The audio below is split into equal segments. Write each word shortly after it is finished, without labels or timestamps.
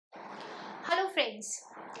friends,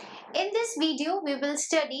 in this video we will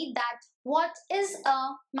study that what is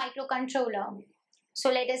a microcontroller. So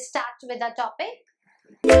let us start with the topic.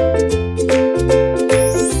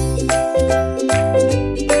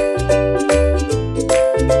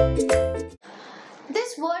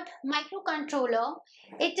 This word microcontroller,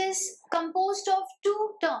 it is composed of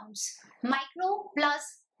two terms, micro plus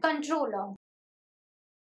controller.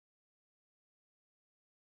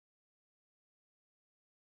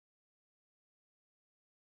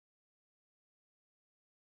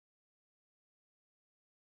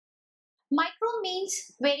 Micro means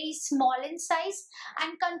very small in size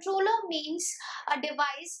and controller means a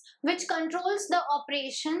device which controls the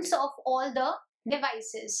operations of all the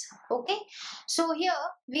devices. Okay, so here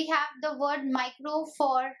we have the word micro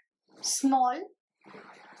for small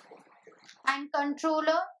and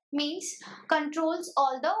controller means controls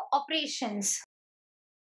all the operations.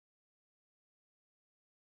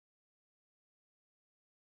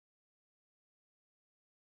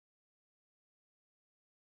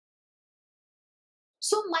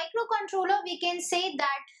 So microcontroller, we can say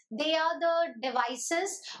that they are the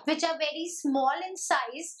devices which are very small in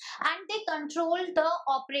size and they control the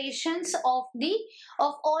operations of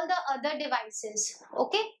all the other devices.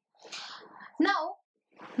 Okay. Now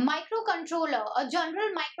microcontroller, a general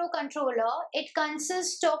microcontroller, it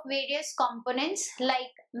consists of various components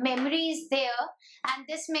like memory is there, and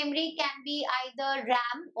this memory can be either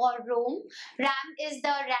RAM or ROM. RAM is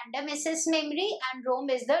the random access memory and ROM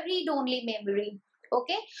is the read-only memory.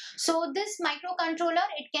 Okay, so this microcontroller,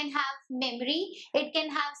 it can have memory, it can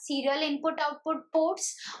have serial input output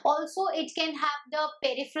ports, also it can have the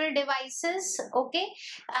peripheral devices, okay,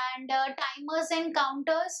 and timers and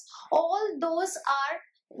counters. All those are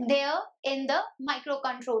there in the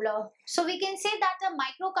microcontroller. So we can say that a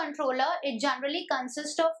microcontroller, it generally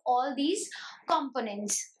consists of all these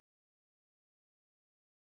components.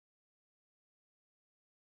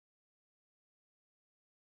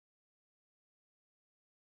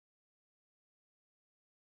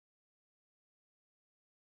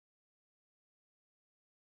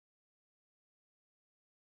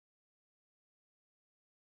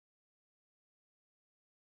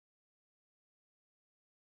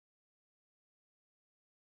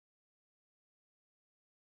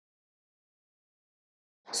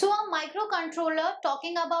 So a microcontroller,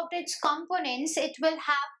 talking about its components, it will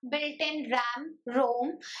have built-in RAM,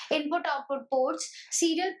 ROM, input-output ports,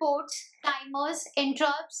 serial ports, timers,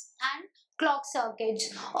 interrupts and clock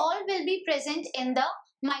circuits. All will be present in the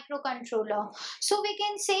microcontroller. So we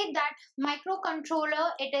can say that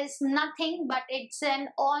microcontroller, it is nothing but it's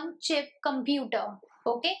an on-chip computer.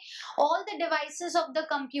 Okay, all the devices of the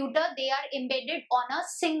computer, they are embedded on a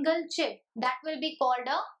single chip. That will be called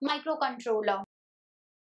a microcontroller.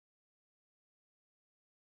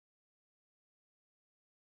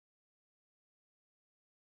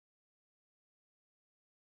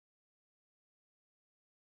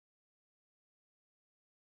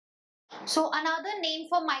 So another name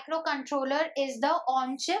for microcontroller is the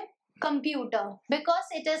on-chip computer because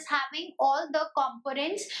it is having all the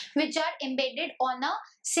components which are embedded on a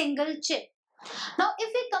single chip. Now,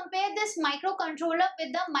 if we compare this microcontroller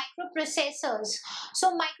with the microprocessors,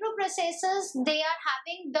 so microprocessors, they are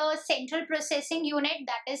having the central processing unit,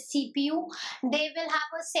 that is CPU. They will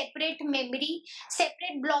have a separate memory,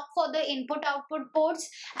 separate block for the input output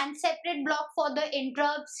ports and separate block for the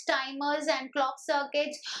interrupts, timers and clock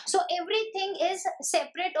circuits. So everything is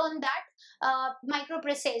separate on that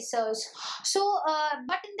microprocessors. So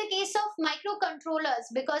but in the case of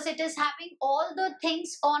microcontrollers, because it is having all the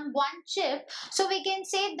things on one chip, so we can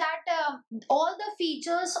say that all the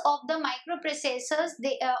features of the microprocessors,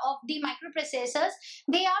 they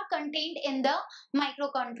are contained in the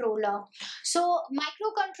microcontroller. So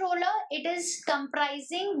microcontroller, it is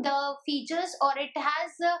comprising the features, or it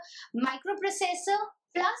has a microprocessor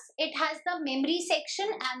plus it has the memory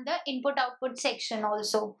section and the input output section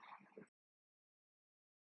also.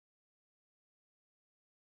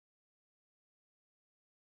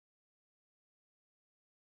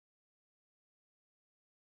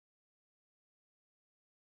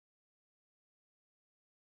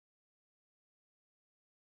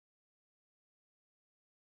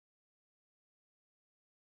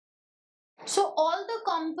 So all the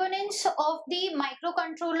components of the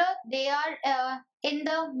microcontroller, they are in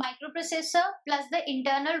the microprocessor plus the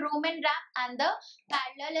internal ROM and RAM and the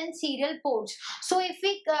parallel and serial ports. So if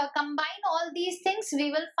we combine all these things,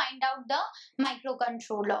 we will find out the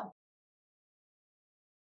microcontroller.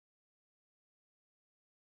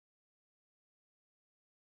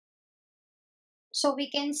 So we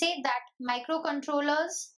can say that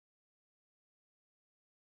microcontrollers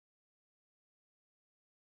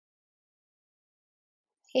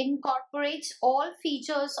incorporates all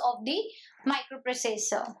features of the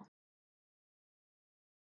microprocessor.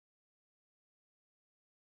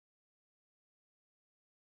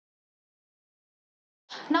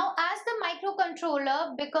 Now, as the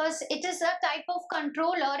microcontroller, because it is a type of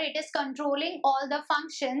controller, it is controlling all the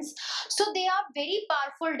functions, so they are very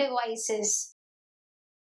powerful devices.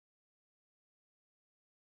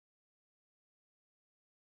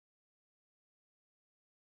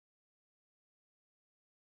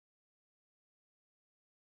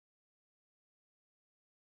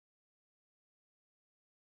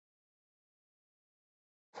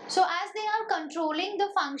 So as they are controlling the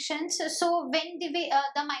functions, so when the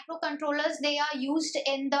microcontrollers, they are used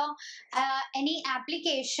in the any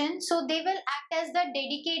application, so they will act as the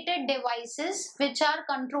dedicated devices which are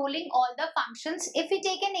controlling all the functions. If we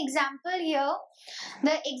take an example here,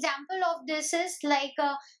 the example of this is like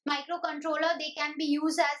a microcontroller. They can be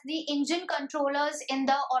used as the engine controllers in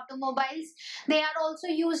the automobiles. They are also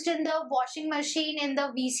used in the washing machine, in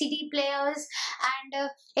the VCD players, and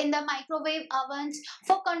in the microwave ovens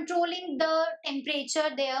for controlling the temperature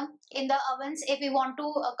there in the ovens. If we want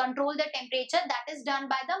to control the temperature, that is done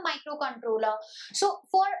by the microcontroller. So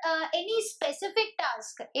for any specific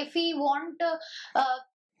task, if we want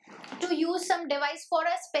to use some device for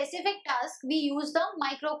a specific task, we use the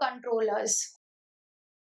microcontrollers.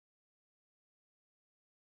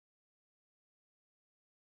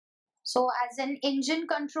 So as an engine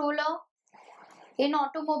controller in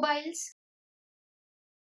automobiles,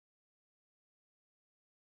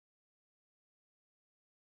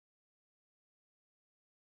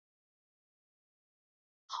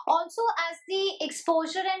 also as the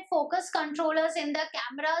exposure and focus controllers in the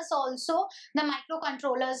cameras, also the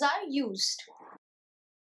microcontrollers are used.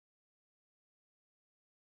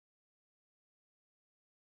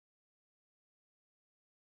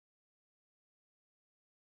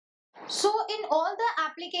 So in all the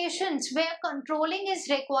applications where controlling is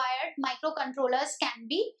required, microcontrollers can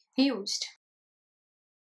be used.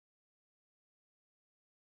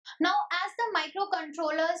 Now, as the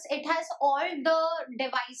microcontrollers, it has all the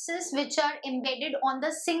devices which are embedded on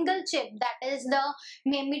the single chip, that is the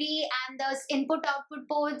memory and the input output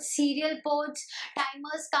ports, serial ports,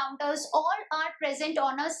 timers, counters, all are present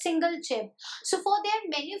on a single chip. So for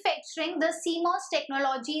their manufacturing, the CMOS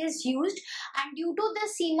technology is used, and due to the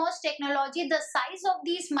CMOS technology, the size of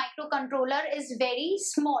these microcontroller is very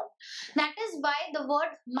small. That is why the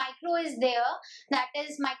word micro is there. That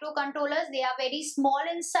is, microcontrollers, they are very small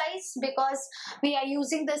in size because we are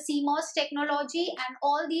using the CMOS technology, and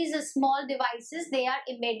all these small devices, they are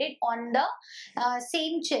embedded on the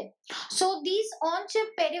same chip. So these on-chip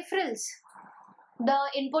peripherals, the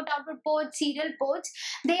input output ports, serial ports,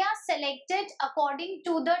 they are selected according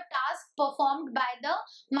to the task performed by the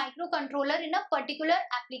microcontroller in a particular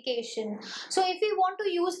application. So if we want to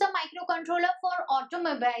use the microcontroller for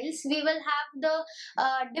automobiles, we will have the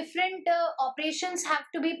different operations have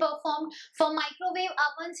to be performed. For microwave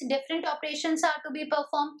ovens, different operations are to be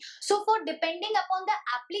performed. So for depending upon the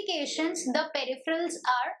applications, the peripherals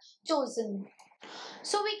are chosen.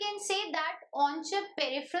 So we can say that on-chip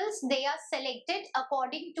peripherals, they are selected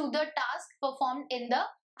according to the task performed in the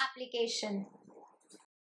application.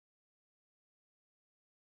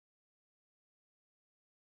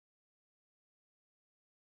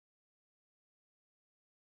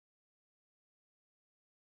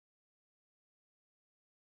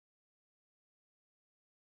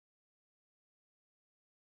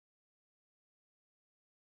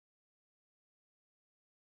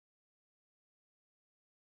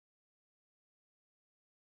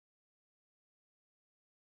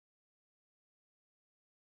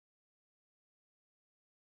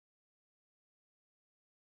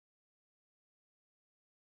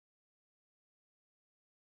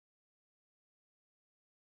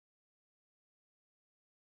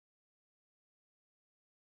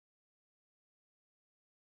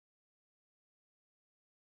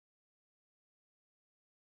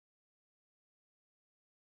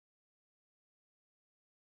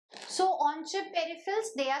 So on-chip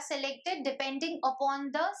peripherals, they are selected depending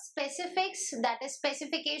upon the specifics, that is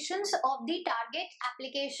specifications of the target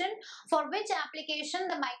application, for which application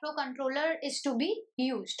the microcontroller is to be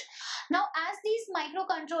used. Now, as these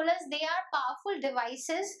microcontrollers, they are powerful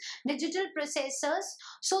devices, digital processors,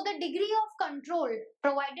 so the degree of control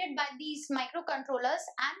provided by these microcontrollers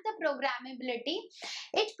and the programmability,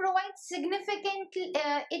 it provides significant,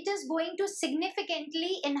 it is going to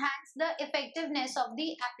significantly enhance the effectiveness of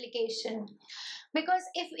the application. application. Because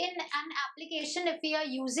if in an application, if we are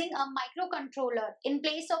using a microcontroller in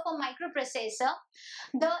place of a microprocessor,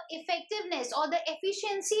 the effectiveness or the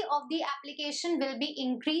efficiency of the application will be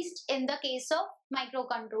increased in the case of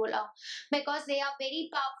microcontroller, because they are very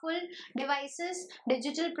powerful devices,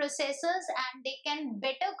 digital processors, and they can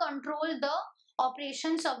better control the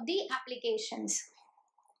operations of the applications.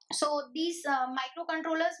 So these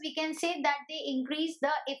microcontrollers, we can say that they increase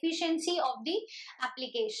the efficiency of the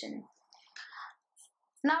application.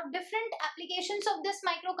 Now, different applications of this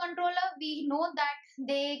microcontroller, we know that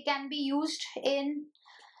they can be used in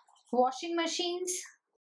washing machines,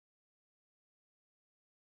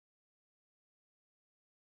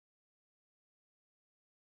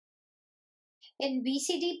 in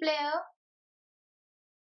VCD player,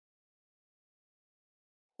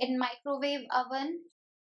 in microwave oven,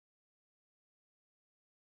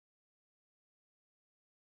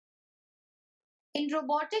 in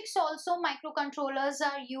robotics also microcontrollers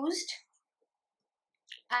are used,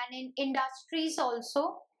 and in industries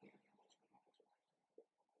also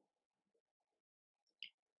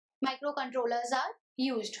microcontrollers are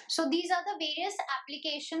used. So these are the various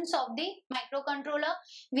applications of the microcontroller.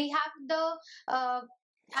 We have the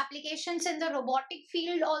applications in the robotic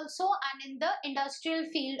field also and in the industrial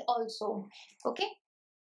field also. Okay.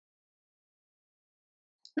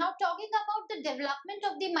 Now talking about the development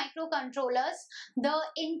of the microcontrollers, the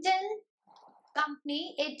Intel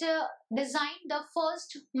company, it designed the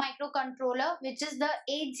first microcontroller, which is the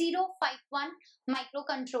 8051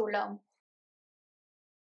 microcontroller.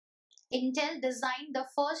 Intel designed the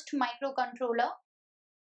first microcontroller,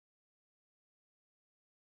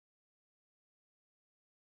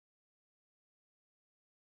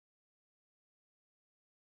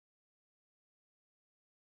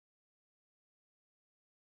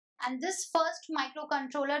 and this first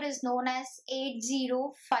microcontroller is known as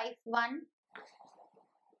 8051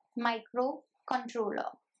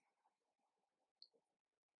 microcontroller.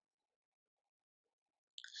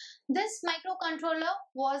 This microcontroller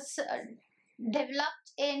was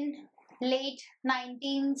developed in late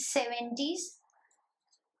 1970s,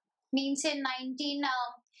 means in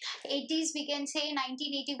 1980s, we can say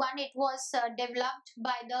 1981 it was developed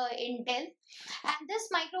by the Intel. And this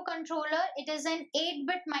microcontroller, it is an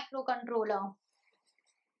 8-bit microcontroller.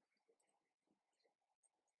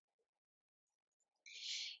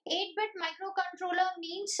 8-bit microcontroller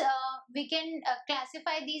means we can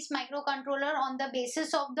classify these microcontroller on the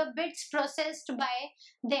basis of the bits processed by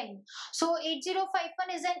them. So 8051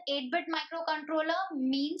 is an 8-bit microcontroller,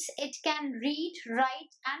 means it can read,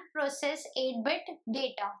 write and process 8-bit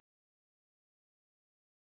data.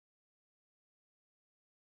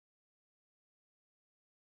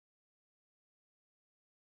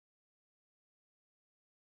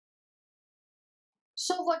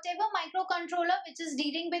 So whatever microcontroller which is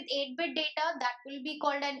dealing with 8-bit data, that will be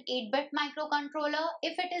called an 8-bit microcontroller.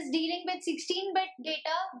 If it is dealing with 16-bit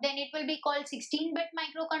data, then it will be called 16-bit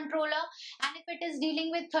microcontroller. And if it is dealing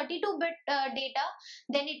with 32-bit data,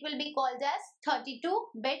 then it will be called as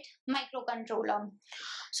 32-bit microcontroller.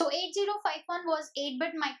 So 8051 was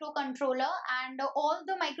 8-bit microcontroller, and all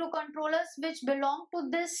the microcontrollers which belong to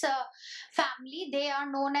this family, they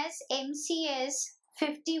are known as MCS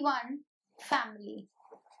 51 family.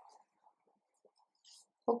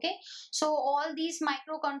 Okay, so all these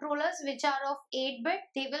microcontrollers which are of 8-bit,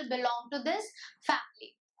 they will belong to this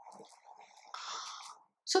family.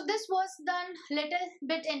 So this was done little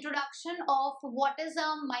bit introduction of what is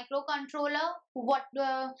a microcontroller,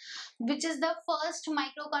 which is the first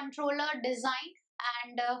microcontroller designed,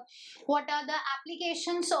 and what are the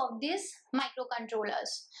applications of these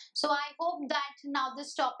microcontrollers. So I hope that now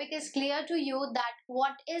this topic is clear to you, that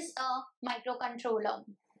what is a microcontroller.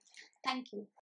 Thank you.